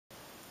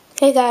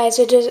Hey guys,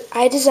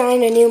 I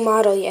designed a new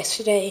model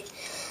yesterday.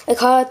 I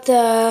call it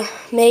the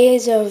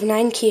Maze of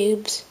 9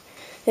 Cubes.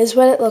 This is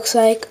what it looks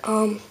like.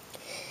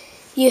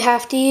 You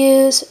have to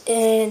use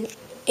an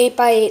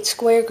 8x8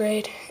 square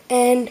grid,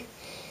 and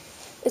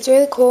it's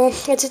really cool.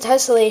 It's a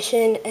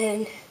tessellation,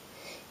 and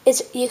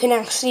you can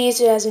actually use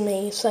it as a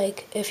maze.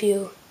 Like if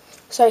you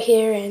start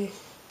here and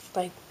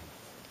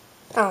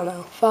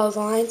follow the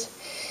lines.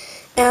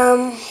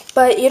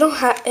 But you don't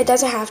have. It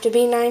doesn't have to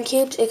be 9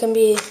 cubes. It can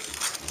be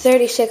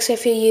 36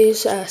 if you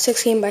use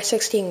 16 by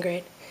 16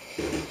 grid.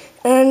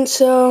 And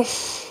so,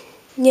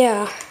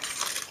 yeah,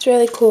 it's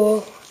really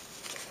cool.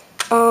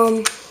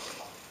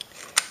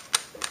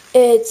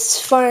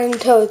 It's fun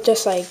to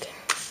just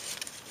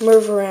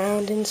move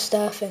around and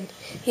stuff and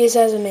use it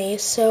as a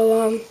maze.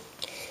 So,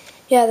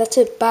 yeah, that's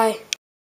it. Bye.